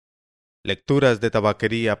Lecturas de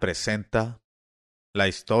Tabaquería presenta La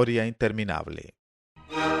historia interminable.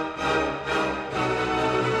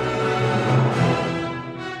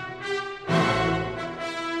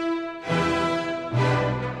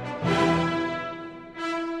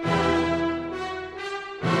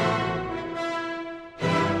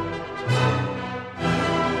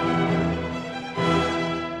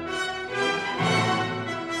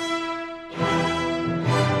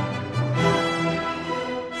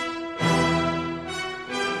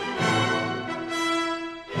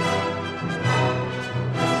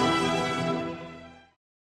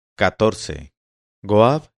 XIV.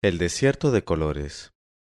 Goab, el desierto de colores.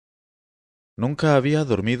 Nunca había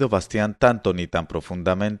dormido Bastián tanto ni tan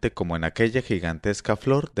profundamente como en aquella gigantesca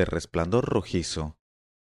flor de resplandor rojizo.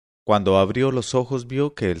 Cuando abrió los ojos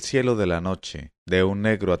vio que el cielo de la noche, de un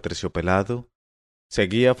negro aterciopelado,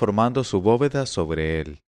 seguía formando su bóveda sobre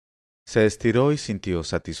él. Se estiró y sintió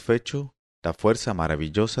satisfecho la fuerza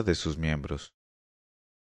maravillosa de sus miembros.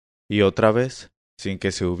 Y otra vez, sin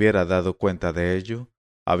que se hubiera dado cuenta de ello,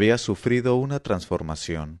 había sufrido una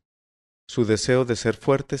transformación. Su deseo de ser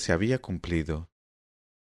fuerte se había cumplido.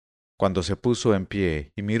 Cuando se puso en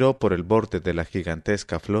pie y miró por el borde de la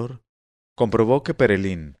gigantesca flor, comprobó que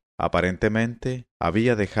Perelín, aparentemente,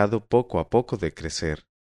 había dejado poco a poco de crecer.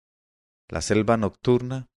 La selva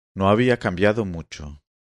nocturna no había cambiado mucho.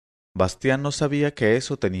 Bastián no sabía que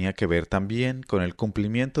eso tenía que ver también con el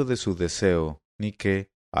cumplimiento de su deseo, ni que,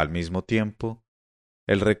 al mismo tiempo,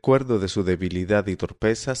 el recuerdo de su debilidad y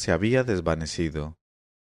torpeza se había desvanecido.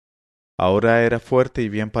 Ahora era fuerte y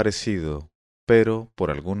bien parecido, pero,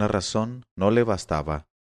 por alguna razón, no le bastaba.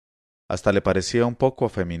 Hasta le parecía un poco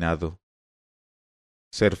afeminado.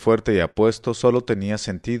 Ser fuerte y apuesto sólo tenía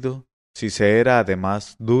sentido si se era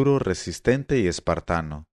además duro, resistente y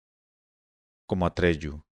espartano, como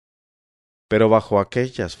Atreyu. Pero bajo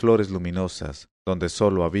aquellas flores luminosas, donde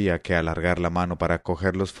sólo había que alargar la mano para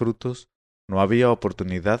coger los frutos, no había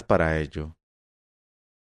oportunidad para ello.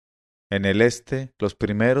 En el este, los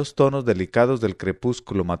primeros tonos delicados del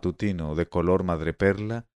crepúsculo matutino de color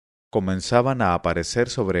madreperla comenzaban a aparecer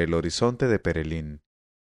sobre el horizonte de Perelín,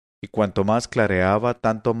 y cuanto más clareaba,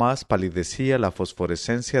 tanto más palidecía la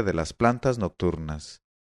fosforescencia de las plantas nocturnas.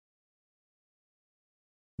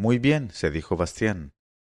 Muy bien, se dijo Bastián.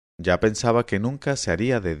 Ya pensaba que nunca se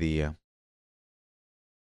haría de día.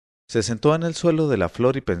 Se sentó en el suelo de la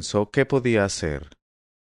flor y pensó qué podía hacer.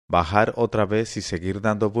 ¿Bajar otra vez y seguir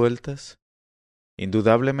dando vueltas?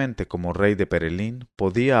 Indudablemente, como rey de Perelín,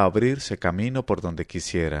 podía abrirse camino por donde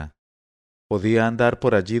quisiera. Podía andar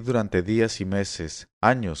por allí durante días y meses,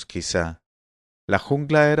 años quizá. La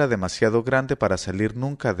jungla era demasiado grande para salir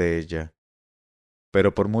nunca de ella.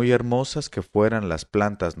 Pero por muy hermosas que fueran las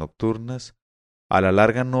plantas nocturnas, a la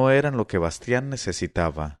larga no eran lo que Bastián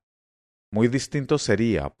necesitaba. Muy distinto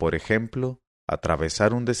sería, por ejemplo,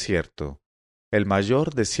 atravesar un desierto, el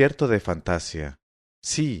mayor desierto de Fantasia.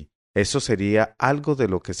 Sí, eso sería algo de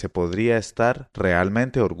lo que se podría estar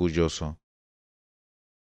realmente orgulloso.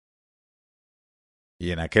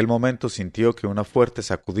 Y en aquel momento sintió que una fuerte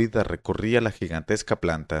sacudida recorría la gigantesca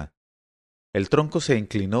planta. El tronco se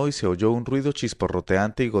inclinó y se oyó un ruido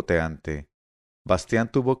chisporroteante y goteante. Bastián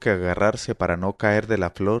tuvo que agarrarse para no caer de la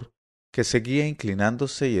flor, que seguía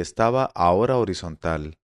inclinándose y estaba ahora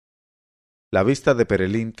horizontal. La vista de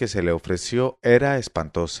Perelín que se le ofreció era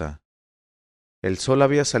espantosa. El sol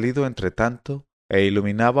había salido entretanto e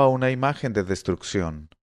iluminaba una imagen de destrucción.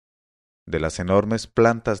 De las enormes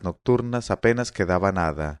plantas nocturnas apenas quedaba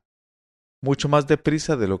nada. Mucho más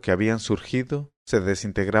deprisa de lo que habían surgido, se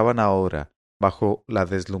desintegraban ahora, bajo la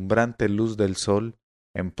deslumbrante luz del sol,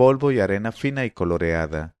 en polvo y arena fina y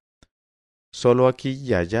coloreada. Solo aquí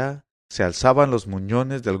y allá se alzaban los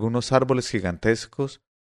muñones de algunos árboles gigantescos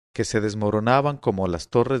que se desmoronaban como las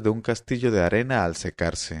torres de un castillo de arena al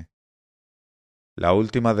secarse. La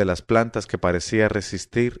última de las plantas que parecía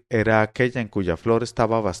resistir era aquella en cuya flor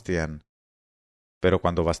estaba Bastián. Pero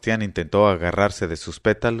cuando Bastián intentó agarrarse de sus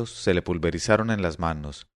pétalos, se le pulverizaron en las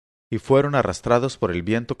manos, y fueron arrastrados por el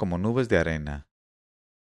viento como nubes de arena.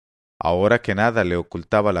 Ahora que nada le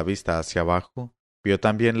ocultaba la vista hacia abajo, vio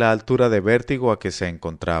también la altura de vértigo a que se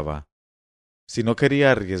encontraba. Si no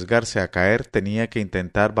quería arriesgarse a caer, tenía que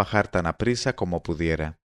intentar bajar tan aprisa como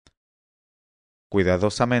pudiera.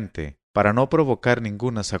 Cuidadosamente, para no provocar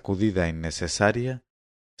ninguna sacudida innecesaria,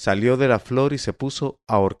 salió de la flor y se puso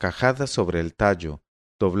a horcajadas sobre el tallo,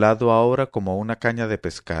 doblado ahora como una caña de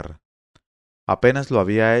pescar. Apenas lo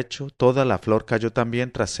había hecho, toda la flor cayó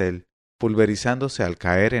también tras él, pulverizándose al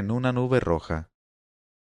caer en una nube roja.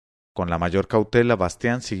 Con la mayor cautela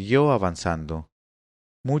Bastián siguió avanzando.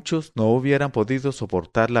 muchos no hubieran podido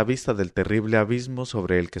soportar la vista del terrible abismo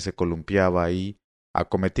sobre el que se columpiaba y,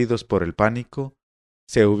 acometidos por el pánico,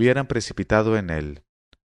 se hubieran precipitado en él.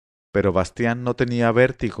 Pero Bastián no tenía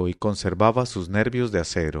vértigo y conservaba sus nervios de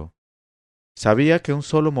acero. Sabía que un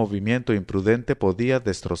solo movimiento imprudente podía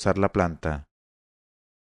destrozar la planta.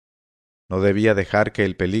 No debía dejar que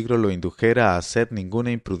el peligro lo indujera a hacer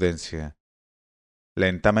ninguna imprudencia.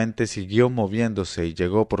 Lentamente siguió moviéndose y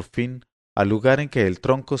llegó por fin al lugar en que el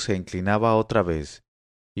tronco se inclinaba otra vez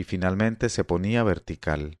y finalmente se ponía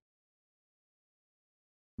vertical.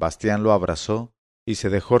 Bastián lo abrazó y se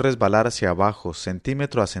dejó resbalar hacia abajo,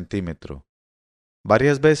 centímetro a centímetro.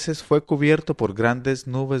 Varias veces fue cubierto por grandes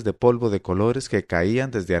nubes de polvo de colores que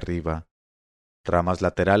caían desde arriba. Ramas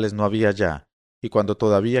laterales no había ya, y cuando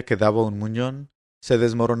todavía quedaba un muñón, se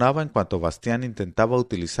desmoronaba en cuanto Bastián intentaba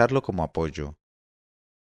utilizarlo como apoyo.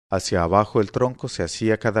 Hacia abajo el tronco se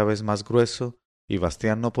hacía cada vez más grueso y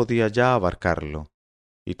Bastián no podía ya abarcarlo,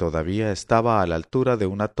 y todavía estaba a la altura de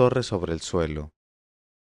una torre sobre el suelo.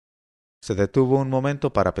 Se detuvo un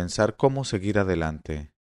momento para pensar cómo seguir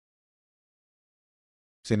adelante.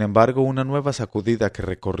 Sin embargo, una nueva sacudida que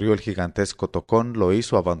recorrió el gigantesco tocón lo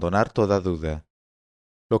hizo abandonar toda duda.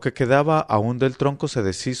 Lo que quedaba aún del tronco se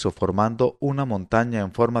deshizo formando una montaña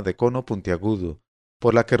en forma de cono puntiagudo,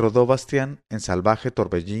 por la que rodó Bastián en salvaje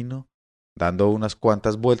torbellino, dando unas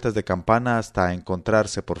cuantas vueltas de campana hasta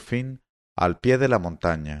encontrarse por fin al pie de la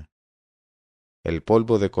montaña. El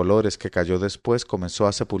polvo de colores que cayó después comenzó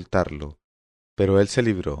a sepultarlo, pero él se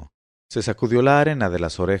libró. Se sacudió la arena de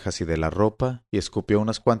las orejas y de la ropa y escupió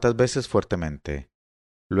unas cuantas veces fuertemente.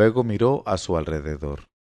 Luego miró a su alrededor.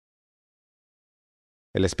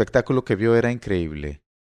 El espectáculo que vio era increíble.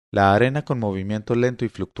 La arena con movimiento lento y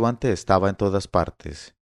fluctuante estaba en todas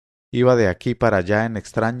partes. Iba de aquí para allá en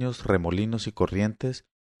extraños remolinos y corrientes,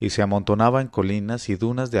 y se amontonaba en colinas y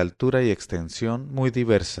dunas de altura y extensión muy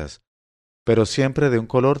diversas, pero siempre de un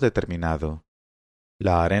color determinado.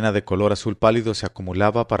 La arena de color azul pálido se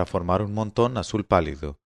acumulaba para formar un montón azul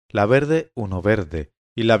pálido, la verde uno verde,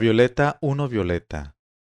 y la violeta uno violeta.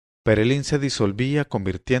 Perelín se disolvía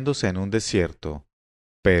convirtiéndose en un desierto.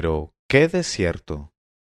 Pero, ¿qué desierto?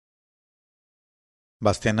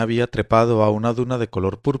 Bastián había trepado a una duna de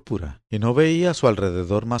color púrpura, y no veía a su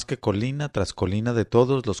alrededor más que colina tras colina de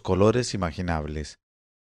todos los colores imaginables,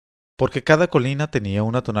 porque cada colina tenía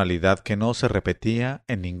una tonalidad que no se repetía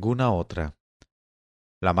en ninguna otra.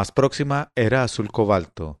 La más próxima era azul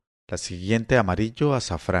cobalto, la siguiente amarillo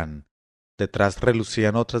azafrán, detrás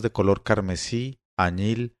relucían otras de color carmesí,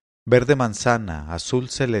 añil, verde manzana, azul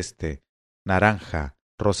celeste, naranja,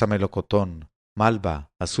 rosa melocotón,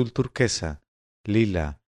 malva, azul turquesa,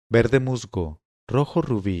 lila, verde musgo, rojo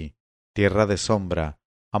rubí, tierra de sombra,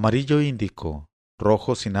 amarillo índico,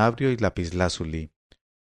 rojo cinabrio y lapislázuli.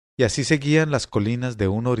 Y así seguían las colinas de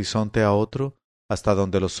un horizonte a otro, hasta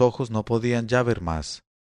donde los ojos no podían ya ver más.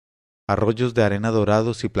 Arroyos de arena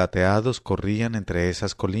dorados y plateados corrían entre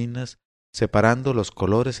esas colinas, separando los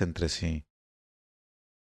colores entre sí.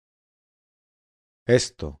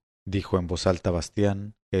 Esto, dijo en voz alta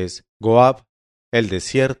Bastián, es Goab, el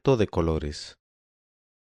desierto de colores.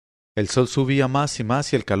 El sol subía más y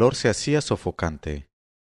más y el calor se hacía sofocante.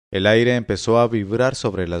 El aire empezó a vibrar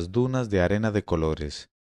sobre las dunas de arena de colores,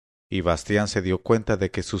 y Bastián se dio cuenta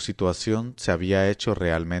de que su situación se había hecho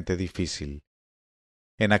realmente difícil.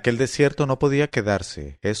 En aquel desierto no podía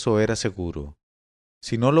quedarse, eso era seguro.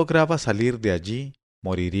 Si no lograba salir de allí,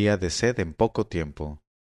 moriría de sed en poco tiempo.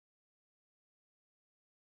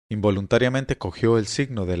 Involuntariamente cogió el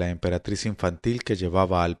signo de la emperatriz infantil que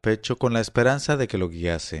llevaba al pecho con la esperanza de que lo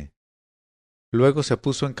guiase. Luego se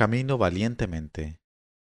puso en camino valientemente.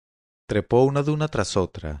 Trepó una duna tras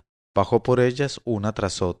otra, bajó por ellas una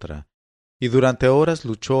tras otra, y durante horas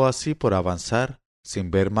luchó así por avanzar,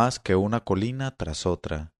 sin ver más que una colina tras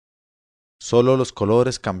otra. Sólo los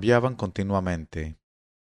colores cambiaban continuamente.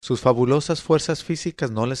 Sus fabulosas fuerzas físicas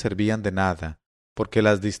no le servían de nada, porque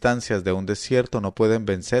las distancias de un desierto no pueden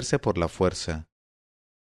vencerse por la fuerza.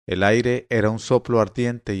 El aire era un soplo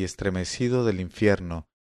ardiente y estremecido del infierno,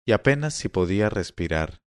 y apenas si podía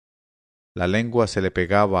respirar. La lengua se le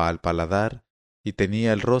pegaba al paladar y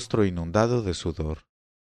tenía el rostro inundado de sudor.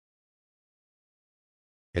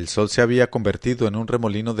 El sol se había convertido en un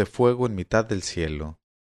remolino de fuego en mitad del cielo.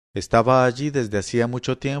 Estaba allí desde hacía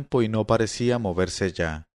mucho tiempo y no parecía moverse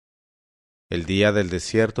ya. El día del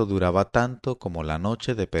desierto duraba tanto como la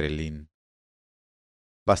noche de Perelín.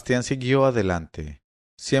 Bastián siguió adelante,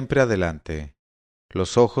 siempre adelante.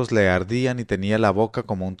 Los ojos le ardían y tenía la boca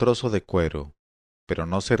como un trozo de cuero, pero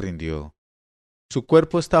no se rindió. Su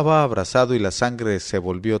cuerpo estaba abrasado y la sangre se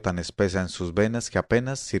volvió tan espesa en sus venas que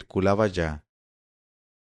apenas circulaba ya.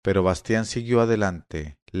 Pero Bastián siguió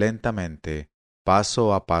adelante, lentamente,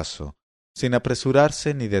 paso a paso, sin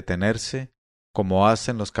apresurarse ni detenerse, como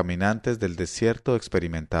hacen los caminantes del desierto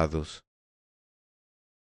experimentados.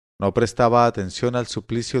 No prestaba atención al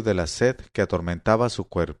suplicio de la sed que atormentaba su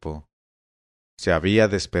cuerpo. Se había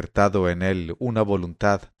despertado en él una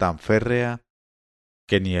voluntad tan férrea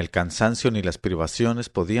que ni el cansancio ni las privaciones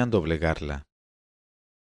podían doblegarla.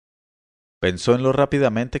 Pensó en lo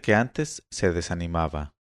rápidamente que antes se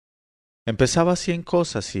desanimaba. Empezaba 100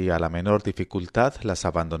 cosas y a la menor dificultad las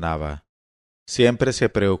abandonaba. Siempre se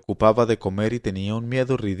preocupaba de comer y tenía un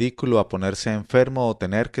miedo ridículo a ponerse enfermo o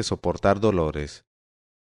tener que soportar dolores.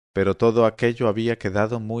 Pero todo aquello había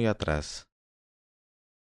quedado muy atrás.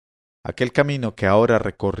 Aquel camino que ahora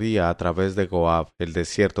recorría a través de Goab, el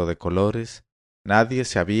desierto de colores, nadie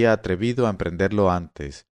se había atrevido a emprenderlo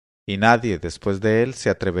antes, y nadie después de él se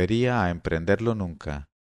atrevería a emprenderlo nunca.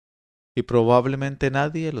 Y probablemente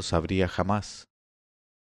nadie lo sabría jamás.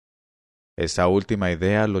 Esa última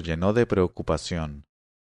idea lo llenó de preocupación,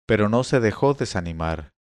 pero no se dejó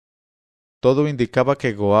desanimar. Todo indicaba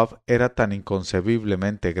que Goab era tan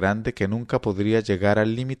inconcebiblemente grande que nunca podría llegar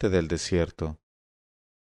al límite del desierto.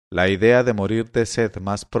 La idea de morir de sed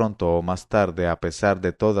más pronto o más tarde, a pesar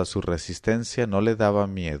de toda su resistencia, no le daba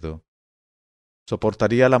miedo.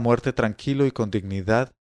 Soportaría la muerte tranquilo y con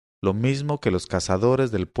dignidad, lo mismo que los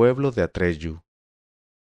cazadores del pueblo de Atreyu.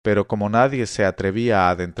 Pero como nadie se atrevía a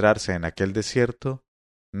adentrarse en aquel desierto,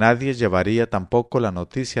 nadie llevaría tampoco la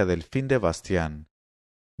noticia del fin de Bastián,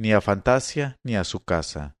 ni a Fantasia ni a su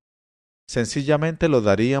casa. Sencillamente lo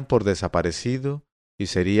darían por desaparecido y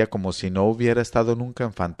sería como si no hubiera estado nunca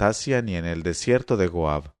en Fantasia ni en el desierto de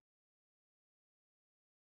Goab.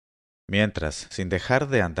 Mientras, sin dejar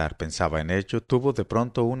de andar, pensaba en ello, tuvo de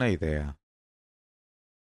pronto una idea.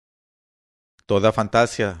 Toda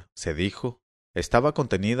Fantasia, se dijo, estaba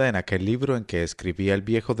contenida en aquel libro en que escribía el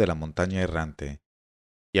viejo de la montaña errante,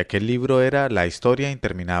 y aquel libro era la historia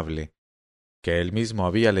interminable, que él mismo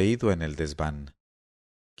había leído en el desván.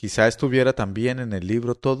 Quizá estuviera también en el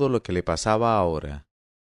libro todo lo que le pasaba ahora,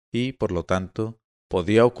 y, por lo tanto,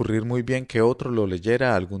 podía ocurrir muy bien que otro lo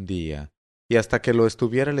leyera algún día, y hasta que lo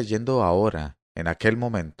estuviera leyendo ahora, en aquel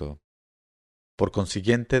momento. Por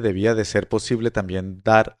consiguiente, debía de ser posible también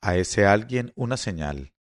dar a ese alguien una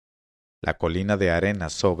señal. La colina de arena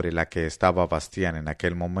sobre la que estaba Bastián en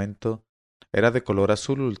aquel momento era de color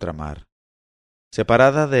azul ultramar.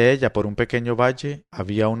 Separada de ella por un pequeño valle,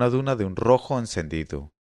 había una duna de un rojo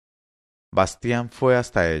encendido. Bastián fue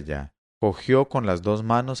hasta ella, cogió con las 2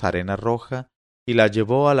 manos arena roja y la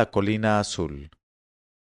llevó a la colina azul.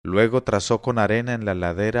 Luego trazó con arena en la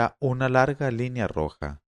ladera una larga línea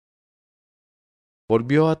roja.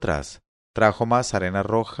 Volvió atrás, trajo más arena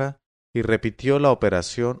roja y repitió la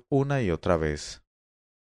operación una y otra vez.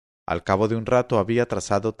 Al cabo de un rato había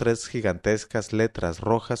trazado 3 gigantescas letras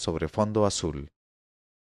rojas sobre fondo azul.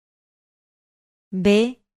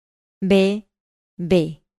 B, B,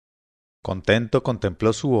 B. Contento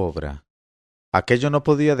contempló su obra. Aquello no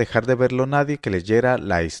podía dejar de verlo nadie que leyera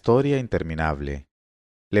la historia interminable.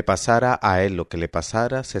 Le pasara a él lo que le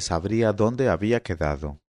pasara, se sabría dónde había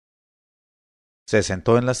quedado. Se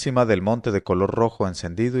sentó en la cima del monte de color rojo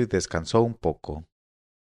encendido y descansó un poco.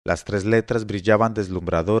 Las 3 letras brillaban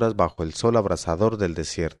deslumbradoras bajo el sol abrasador del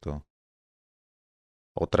desierto.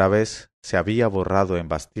 Otra vez se había borrado en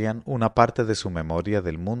Bastián una parte de su memoria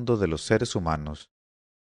del mundo de los seres humanos.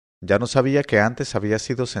 Ya no sabía que antes había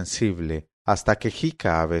sido sensible, hasta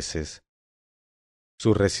quejica a veces.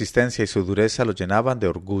 Su resistencia y su dureza lo llenaban de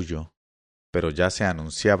orgullo, pero ya se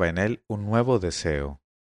anunciaba en él un nuevo deseo.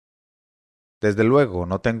 Desde luego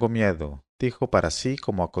no tengo miedo, dijo para sí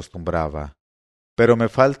como acostumbraba, pero me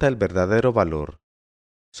falta el verdadero valor.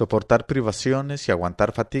 Soportar privaciones y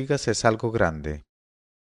aguantar fatigas es algo grande,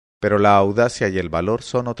 pero la audacia y el valor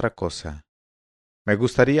son otra cosa. Me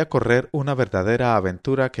gustaría correr una verdadera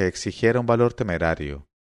aventura que exigiera un valor temerario.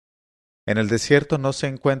 En el desierto no se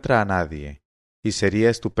encuentra a nadie, y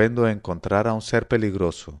sería estupendo encontrar a un ser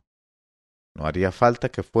peligroso. No haría falta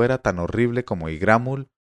que fuera tan horrible como Igramul,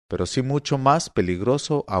 pero sí mucho más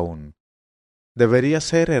peligroso aún. Debería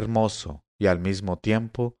ser hermoso y al mismo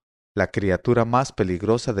tiempo la criatura más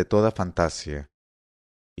peligrosa de toda Fantasia.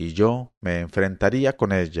 Y yo me enfrentaría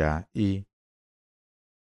con ella y...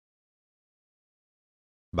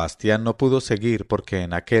 Bastián no pudo seguir porque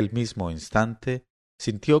en aquel mismo instante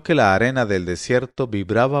sintió que la arena del desierto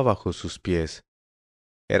vibraba bajo sus pies.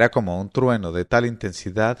 Era como un trueno de tal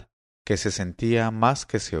intensidad que se sentía más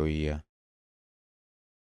que se oía.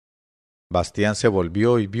 Bastián se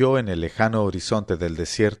volvió y vio en el lejano horizonte del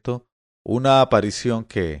desierto una aparición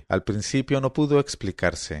que, al principio, no pudo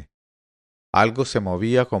explicarse. Algo se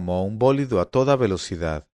movía como un bólido a toda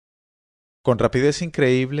velocidad. Con rapidez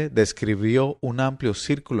increíble describió un amplio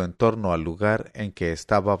círculo en torno al lugar en que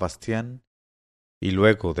estaba Bastián, y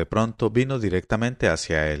luego, de pronto, vino directamente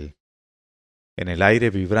hacia él. En el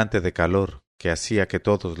aire vibrante de calor, que hacía que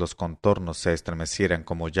todos los contornos se estremecieran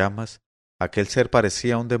como llamas, aquel ser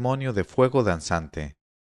parecía un demonio de fuego danzante.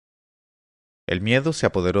 El miedo se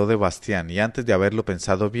apoderó de Bastián y antes de haberlo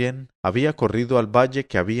pensado bien, había corrido al valle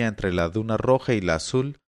que había entre la duna roja y la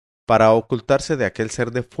azul para ocultarse de aquel ser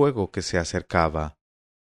de fuego que se acercaba.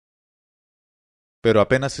 Pero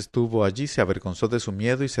apenas estuvo allí se avergonzó de su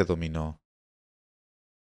miedo y se dominó.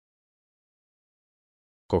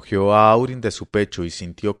 Cogió a Aurin de su pecho y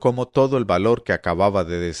sintió cómo todo el valor que acababa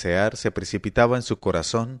de desear se precipitaba en su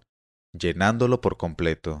corazón, llenándolo por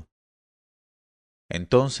completo.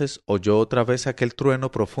 Entonces oyó otra vez aquel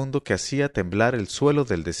trueno profundo que hacía temblar el suelo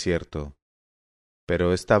del desierto,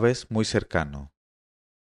 pero esta vez muy cercano.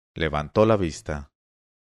 Levantó la vista.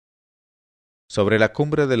 Sobre la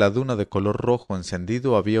cumbre de la duna de color rojo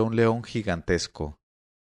encendido había un león gigantesco.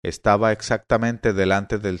 Estaba exactamente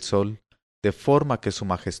delante del sol, de forma que su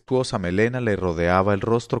majestuosa melena le rodeaba el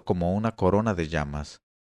rostro como una corona de llamas.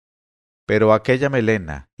 Pero aquella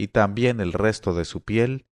melena, y también el resto de su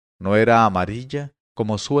piel, no era amarilla,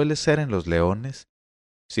 como suele ser en los leones,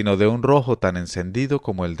 sino de un rojo tan encendido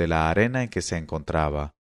como el de la arena en que se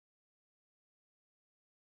encontraba.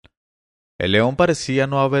 El león parecía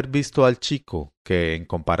no haber visto al chico, que, en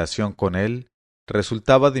comparación con él,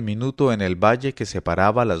 resultaba diminuto en el valle que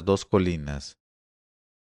separaba las dos colinas.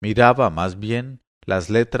 Miraba, más bien, las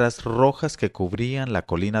letras rojas que cubrían la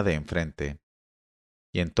colina de enfrente,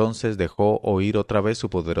 y entonces dejó oír otra vez su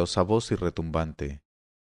poderosa voz y retumbante.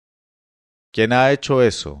 —¿Quién ha hecho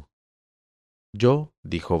eso? —Yo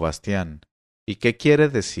 —dijo Bastián—. ¿Y qué quiere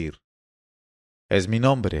decir? —Es mi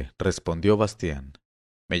nombre —respondió Bastián—.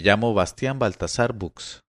 Me llamo Bastián Baltasar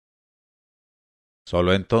Bux.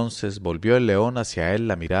 Solo entonces volvió el león hacia él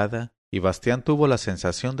la mirada, y Bastián tuvo la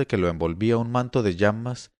sensación de que lo envolvía un manto de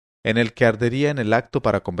llamas en el que ardería en el acto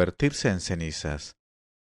para convertirse en cenizas.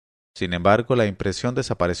 Sin embargo, la impresión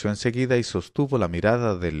desapareció enseguida y sostuvo la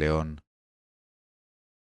mirada del león.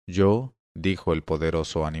 Yo, dijo el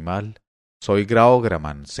poderoso animal, soy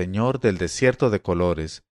Graograman, señor del desierto de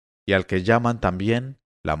colores, y al que llaman también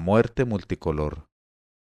la muerte multicolor.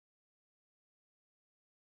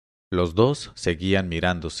 Los dos seguían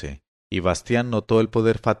mirándose, y Bastián notó el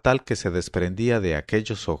poder fatal que se desprendía de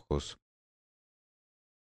aquellos ojos.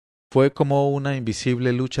 Fue como una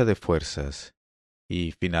invisible lucha de fuerzas,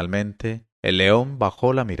 y, finalmente, el león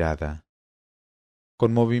bajó la mirada.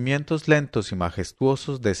 Con movimientos lentos y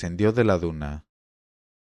majestuosos descendió de la duna.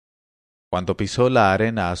 Cuando pisó la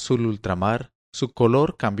arena azul ultramar, su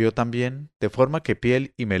color cambió también, de forma que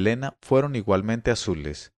piel y melena fueron igualmente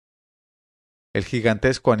azules. El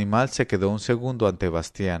gigantesco animal se quedó un segundo ante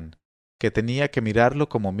Bastián, que tenía que mirarlo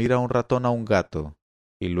como mira un ratón a un gato,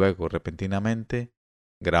 y luego, repentinamente,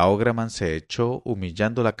 Graograman se echó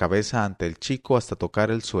humillando la cabeza ante el chico hasta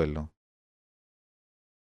tocar el suelo.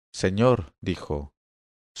 Señor, dijo,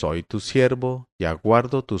 soy tu siervo y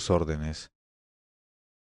aguardo tus órdenes.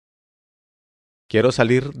 Quiero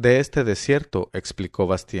salir de este desierto, explicó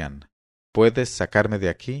Bastián. ¿Puedes sacarme de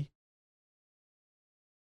aquí?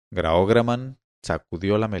 Graograman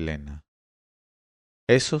sacudió la melena.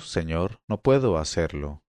 Eso, señor, no puedo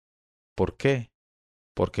hacerlo. ¿Por qué?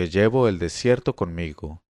 Porque llevo el desierto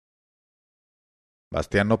conmigo.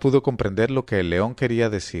 Bastián no pudo comprender lo que el león quería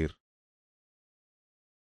decir.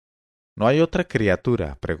 ¿No hay otra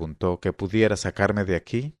criatura, preguntó, que pudiera sacarme de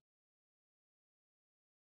aquí?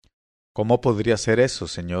 ¿Cómo podría ser eso,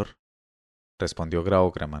 señor? Respondió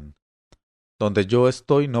Graograman. Donde yo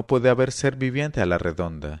estoy no puede haber ser viviente a la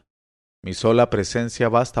redonda. Mi sola presencia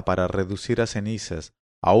basta para reducir a cenizas,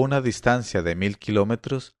 a una distancia de 1000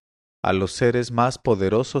 kilómetros, a los seres más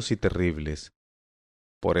poderosos y terribles.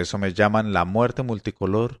 Por eso me llaman la muerte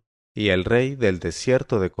multicolor y el rey del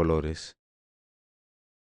desierto de colores.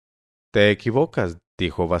 Te equivocas,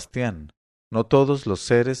 dijo Bastián. No todos los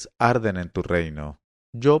seres arden en tu reino.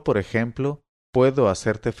 Yo, por ejemplo, puedo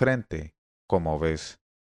hacerte frente, como ves.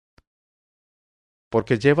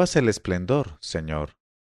 Porque llevas el esplendor, señor.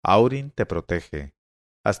 Aurin te protege,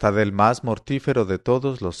 hasta del más mortífero de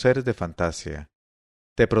todos los seres de fantasía.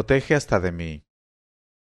 Te protege hasta de mí.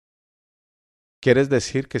 ¿Quieres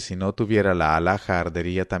decir que si no tuviera la alhaja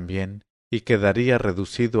ardería también y quedaría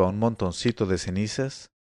reducido a un montoncito de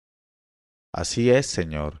cenizas? Así es,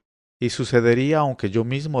 señor, y sucedería aunque yo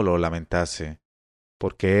mismo lo lamentase,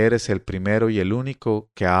 porque eres el primero y el único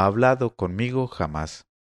que ha hablado conmigo jamás.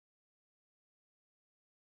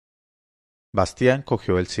 Bastián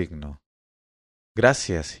cogió el signo.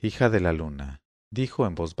 Gracias, hija de la luna, dijo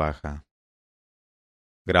en voz baja.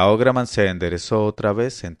 Graógraman se enderezó otra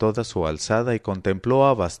vez en toda su alzada y contempló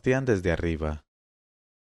a Bastián desde arriba.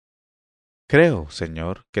 Creo,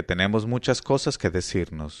 señor, que tenemos muchas cosas que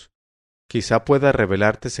decirnos. Quizá pueda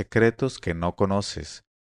revelarte secretos que no conoces.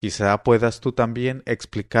 Quizá puedas tú también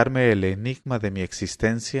explicarme el enigma de mi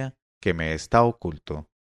existencia que me está oculto.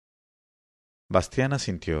 Bastián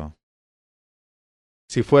asintió.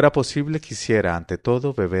 Si fuera posible quisiera ante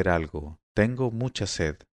todo beber algo. Tengo mucha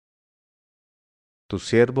sed. Tu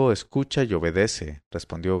siervo escucha y obedece,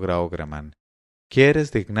 respondió Graógraman.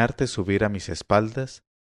 ¿Quieres dignarte subir a mis espaldas?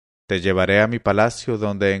 Te llevaré a mi palacio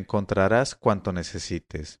donde encontrarás cuanto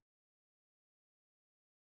necesites.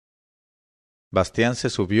 Bastián se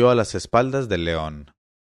subió a las espaldas del león.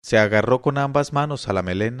 Se agarró con ambas manos a la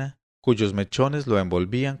melena, cuyos mechones lo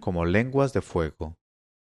envolvían como lenguas de fuego.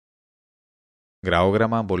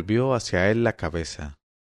 Graógraman volvió hacia él la cabeza.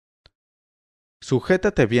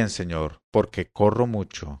 Sujétate bien, señor, porque corro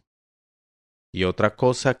mucho. Y otra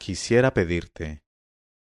cosa quisiera pedirte.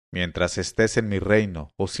 Mientras estés en mi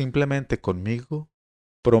reino o simplemente conmigo,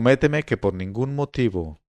 prométeme que por ningún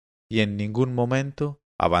motivo y en ningún momento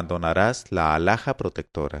abandonarás la alhaja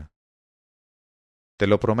protectora. Te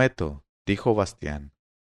lo prometo, dijo Bastián.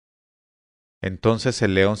 Entonces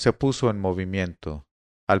el león se puso en movimiento,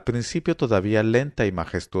 al principio todavía lenta y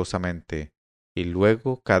majestuosamente, y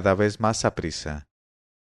luego cada vez más aprisa.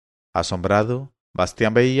 Asombrado,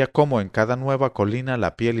 Bastián veía cómo en cada nueva colina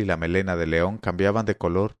la piel y la melena del león cambiaban de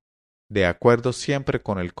color, de acuerdo siempre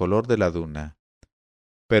con el color de la duna.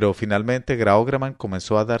 Pero finalmente Graógraman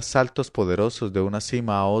comenzó a dar saltos poderosos de una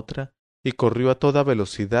cima a otra y corrió a toda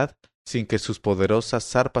velocidad sin que sus poderosas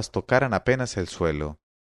zarpas tocaran apenas el suelo.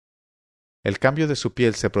 El cambio de su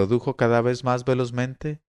piel se produjo cada vez más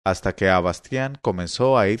velozmente hasta que a Bastián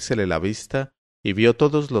comenzó a írsele la vista y vio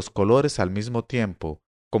todos los colores al mismo tiempo,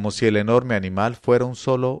 como si el enorme animal fuera un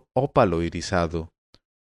solo ópalo irisado.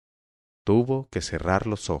 Tuvo que cerrar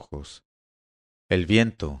los ojos. El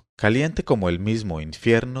viento, caliente como el mismo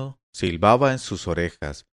infierno, silbaba en sus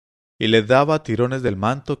orejas y le daba tirones del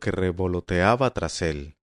manto que revoloteaba tras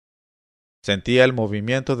él. Sentía el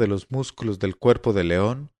movimiento de los músculos del cuerpo del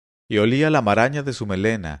león y olía la maraña de su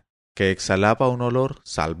melena, que exhalaba un olor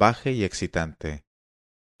salvaje y excitante.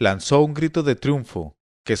 Lanzó un grito de triunfo,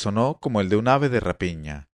 que sonó como el de un ave de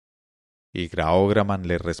rapiña, y Graógraman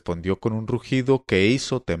le respondió con un rugido que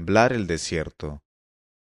hizo temblar el desierto.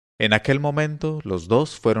 En aquel momento los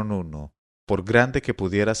dos fueron uno, por grande que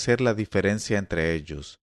pudiera ser la diferencia entre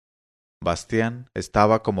ellos. Bastián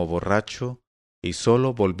estaba como borracho, y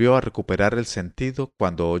sólo volvió a recuperar el sentido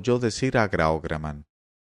cuando oyó decir a Graógraman: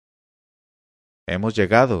 Hemos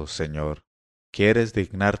llegado, señor. ¿Quieres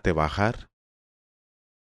dignarte bajar?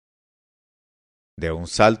 De un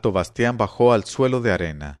salto Bastián bajó al suelo de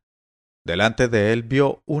arena. Delante de él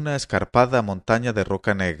vio una escarpada montaña de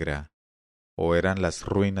roca negra. ¿O eran las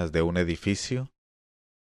ruinas de un edificio?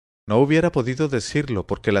 No hubiera podido decirlo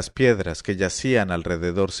porque las piedras que yacían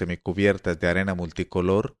alrededor semicubiertas de arena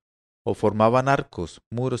multicolor, o formaban arcos,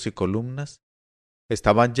 muros y columnas,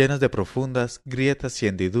 estaban llenas de profundas grietas y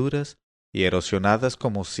hendiduras y erosionadas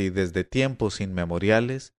como si desde tiempos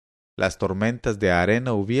inmemoriales las tormentas de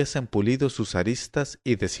arena hubiesen pulido sus aristas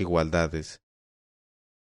y desigualdades.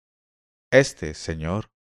 Este, señor,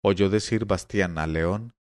 oyó decir Bastián al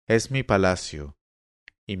león, es mi palacio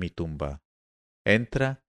y mi tumba.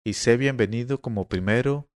 Entra y sé bienvenido como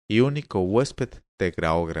primero y único huésped de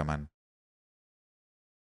Graógraman.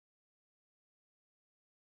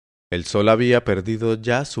 El sol había perdido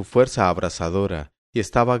ya su fuerza abrasadora y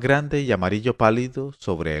estaba grande y amarillo pálido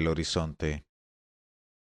sobre el horizonte.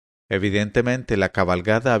 Evidentemente la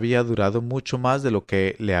cabalgada había durado mucho más de lo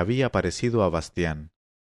que le había parecido a Bastián.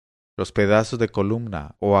 Los pedazos de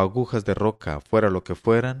columna o agujas de roca, fuera lo que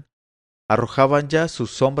fueran, arrojaban ya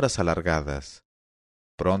sus sombras alargadas.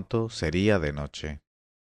 Pronto sería de noche.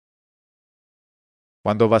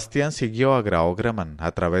 Cuando Bastián siguió a Graógraman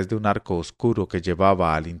a través de un arco oscuro que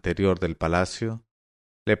llevaba al interior del palacio,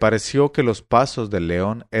 le pareció que los pasos del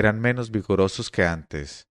león eran menos vigorosos que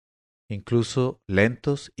antes, incluso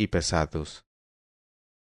lentos y pesados.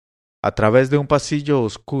 A través de un pasillo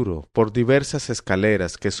oscuro, por diversas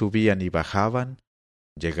escaleras que subían y bajaban,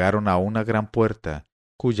 llegaron a una gran puerta,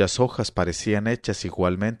 cuyas hojas parecían hechas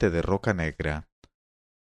igualmente de roca negra.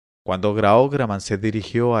 Cuando Graógraman se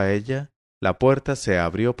dirigió a ella, la puerta se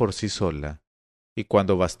abrió por sí sola, y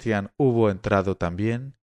cuando Bastián hubo entrado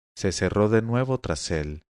también, se cerró de nuevo tras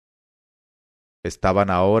él. Estaban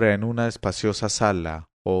ahora en una espaciosa sala,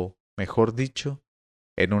 o, mejor dicho,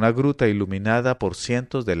 en una gruta iluminada por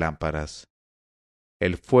cientos de lámparas.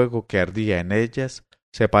 El fuego que ardía en ellas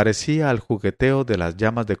se parecía al jugueteo de las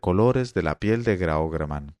llamas de colores de la piel de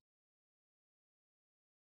Graograman.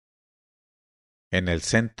 En el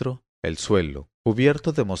centro, el suelo,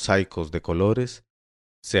 cubierto de mosaicos de colores,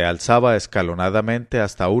 se alzaba escalonadamente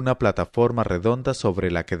hasta una plataforma redonda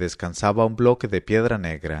sobre la que descansaba un bloque de piedra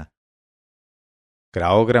negra.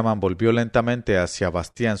 Graograman volvió lentamente hacia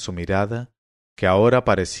Bastián su mirada, que ahora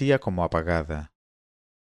parecía como apagada.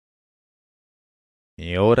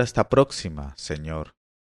 Mi hora está próxima, señor,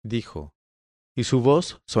 dijo, y su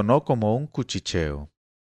voz sonó como un cuchicheo.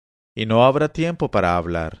 Y no habrá tiempo para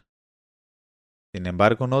hablar. Sin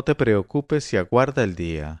embargo, no te preocupes y aguarda el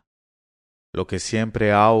día. Lo que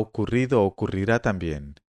siempre ha ocurrido ocurrirá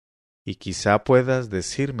también, y quizá puedas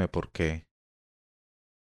decirme por qué.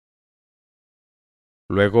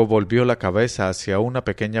 Luego volvió la cabeza hacia una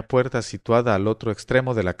pequeña puerta situada al otro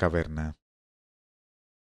extremo de la caverna.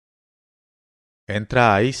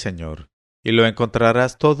 Entra ahí, señor, y lo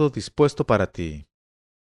encontrarás todo dispuesto para ti.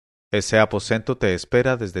 Ese aposento te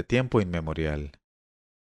espera desde tiempo inmemorial.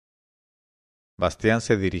 Bastián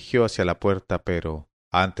se dirigió hacia la puerta, pero,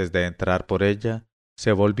 antes de entrar por ella,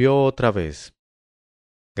 se volvió otra vez.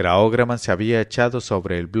 Graograman se había echado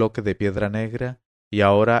sobre el bloque de piedra negra, y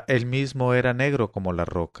ahora él mismo era negro como la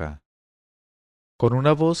roca. Con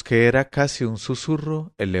una voz que era casi un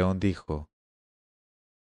susurro, el león dijo: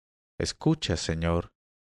 Escucha, señor,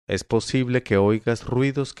 es posible que oigas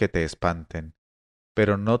ruidos que te espanten,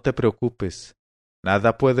 pero no te preocupes,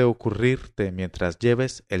 nada puede ocurrirte mientras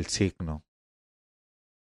lleves el signo.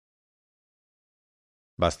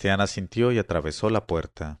 Bastián asintió y atravesó la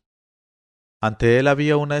puerta. Ante él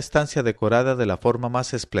había una estancia decorada de la forma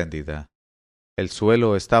más espléndida. El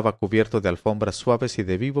suelo estaba cubierto de alfombras suaves y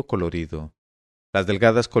de vivo colorido. Las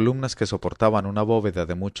delgadas columnas que soportaban una bóveda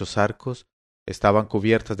de muchos arcos estaban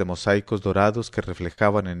cubiertas de mosaicos dorados que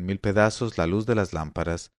reflejaban en 1000 pedazos la luz de las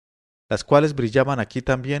lámparas, las cuales brillaban aquí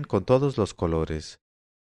también con todos los colores.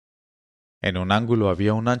 En un ángulo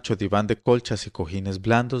había un ancho diván de colchas y cojines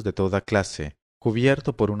blandos de toda clase,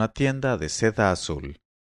 cubierto por una tienda de seda azul.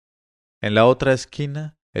 En la otra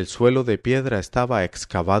esquina, el suelo de piedra estaba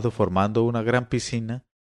excavado formando una gran piscina,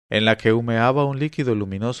 en la que humeaba un líquido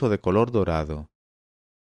luminoso de color dorado.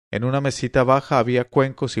 En una mesita baja había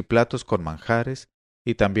cuencos y platos con manjares,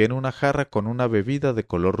 y también una jarra con una bebida de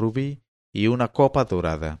color rubí y una copa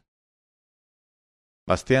dorada.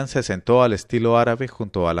 Bastián se sentó al estilo árabe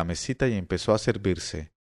junto a la mesita y empezó a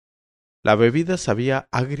servirse. La bebida sabía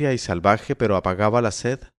agria y salvaje, pero apagaba la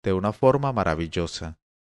sed de una forma maravillosa.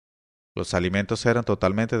 Los alimentos eran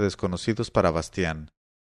totalmente desconocidos para Bastián.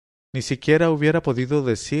 Ni siquiera hubiera podido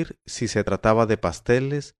decir si se trataba de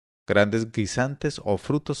pasteles, grandes guisantes o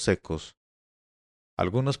frutos secos.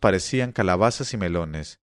 Algunos parecían calabazas y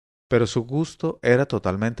melones, pero su gusto era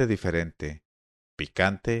totalmente diferente,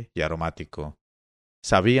 picante y aromático.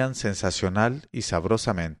 Sabían sensacional y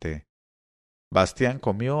sabrosamente. Bastián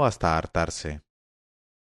comió hasta hartarse.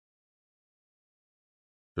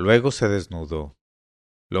 Luego se desnudó.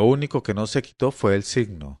 Lo único que no se quitó fue el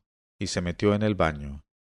signo, y se metió en el baño.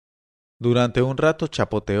 Durante un rato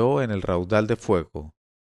chapoteó en el raudal de fuego,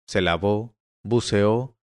 se lavó,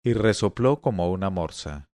 buceó y resopló como una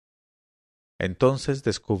morsa. Entonces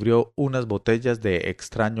descubrió unas botellas de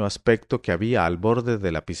extraño aspecto que había al borde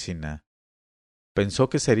de la piscina. Pensó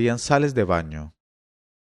que serían sales de baño.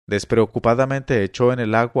 Despreocupadamente echó en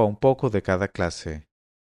el agua un poco de cada clase.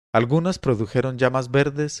 Algunas produjeron llamas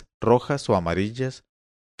verdes, rojas o amarillas,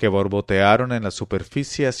 que borbotearon en la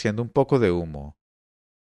superficie haciendo un poco de humo.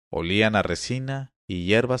 Olían a resina y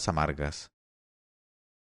hierbas amargas.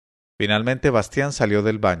 Finalmente Bastián salió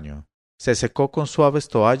del baño, se secó con suaves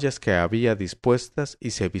toallas que había dispuestas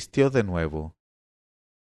y se vistió de nuevo.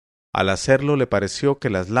 Al hacerlo le pareció que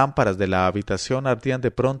las lámparas de la habitación ardían de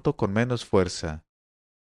pronto con menos fuerza,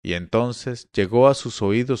 y entonces llegó a sus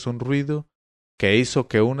oídos un ruido que hizo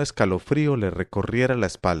que un escalofrío le recorriera la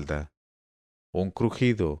espalda, un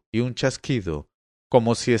crujido y un chasquido,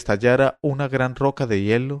 como si estallara una gran roca de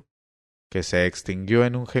hielo, que se extinguió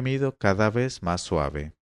en un gemido cada vez más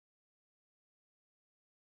suave.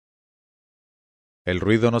 El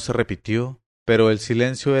ruido no se repitió, pero el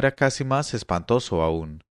silencio era casi más espantoso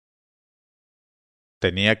aún.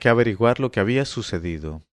 Tenía que averiguar lo que había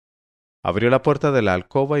sucedido. Abrió la puerta de la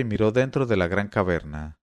alcoba y miró dentro de la gran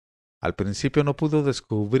caverna. Al principio no pudo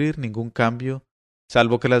descubrir ningún cambio,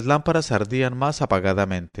 salvo que las lámparas ardían más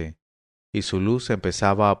apagadamente, y su luz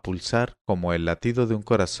empezaba a pulsar como el latido de un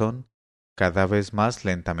corazón cada vez más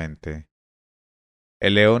lentamente.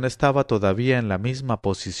 El león estaba todavía en la misma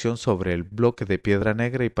posición sobre el bloque de piedra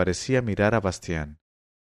negra y parecía mirar a Bastián.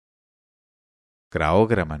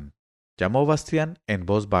 Graógraman, llamó Bastián en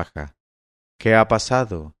voz baja. ¿Qué ha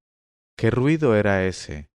pasado? ¿Qué ruido era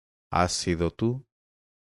ese? ¿Has sido tú?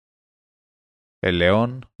 El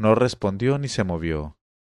león no respondió ni se movió.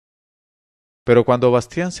 Pero cuando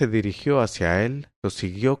Bastián se dirigió hacia él, lo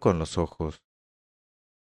siguió con los ojos.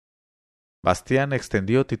 Bastián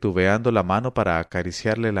extendió titubeando la mano para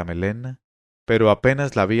acariciarle la melena, pero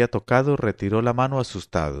apenas la había tocado retiró la mano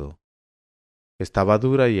asustado. Estaba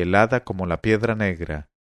dura y helada como la piedra negra,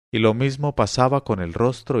 y lo mismo pasaba con el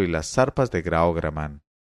rostro y las zarpas de Graógraman.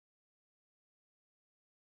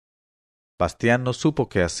 Bastián no supo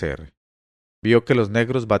qué hacer. Vio que los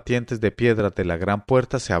negros batientes de piedra de la gran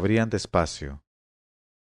puerta se abrían despacio.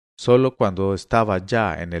 Solo cuando estaba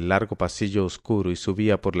ya en el largo pasillo oscuro y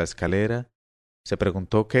subía por la escalera, se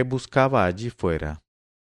preguntó qué buscaba allí fuera.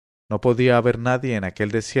 No podía haber nadie en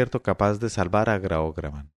aquel desierto capaz de salvar a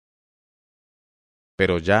Graógraman.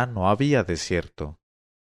 Pero ya no había desierto.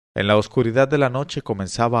 En la oscuridad de la noche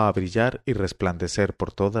comenzaba a brillar y resplandecer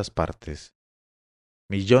por todas partes.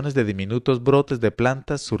 Millones de diminutos brotes de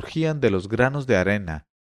plantas surgían de los granos de arena,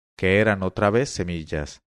 que eran otra vez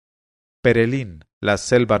semillas. Perelín, la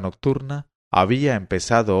selva nocturna, había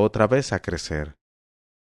empezado otra vez a crecer.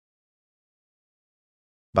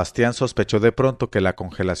 Bastián sospechó de pronto que la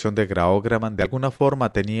congelación de Graógraman de alguna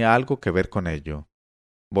forma tenía algo que ver con ello.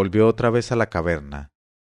 Volvió otra vez a la caverna.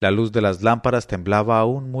 La luz de las lámparas temblaba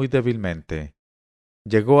aún muy débilmente.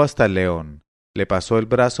 Llegó hasta el león, le pasó el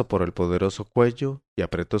brazo por el poderoso cuello y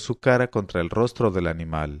apretó su cara contra el rostro del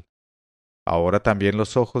animal. Ahora también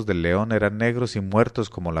los ojos del león eran negros y muertos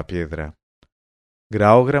como la piedra.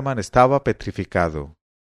 Graógraman estaba petrificado.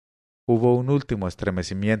 Hubo un último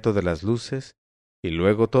estremecimiento de las luces y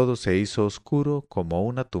luego todo se hizo oscuro como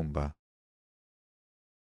una tumba.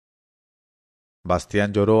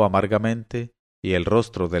 Bastián lloró amargamente y el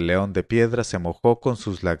rostro del león de piedra se mojó con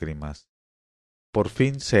sus lágrimas. Por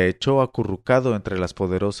fin se echó acurrucado entre las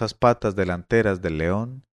poderosas patas delanteras del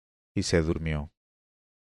león y se durmió.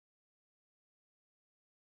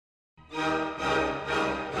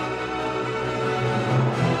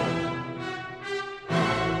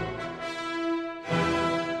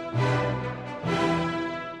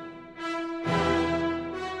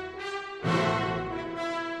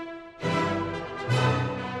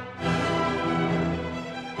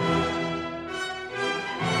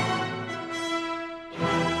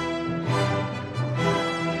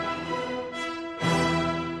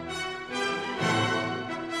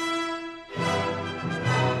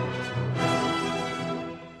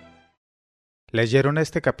 Leyeron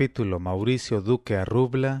este capítulo Mauricio Duque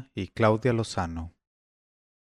Arrubla y Claudia Lozano.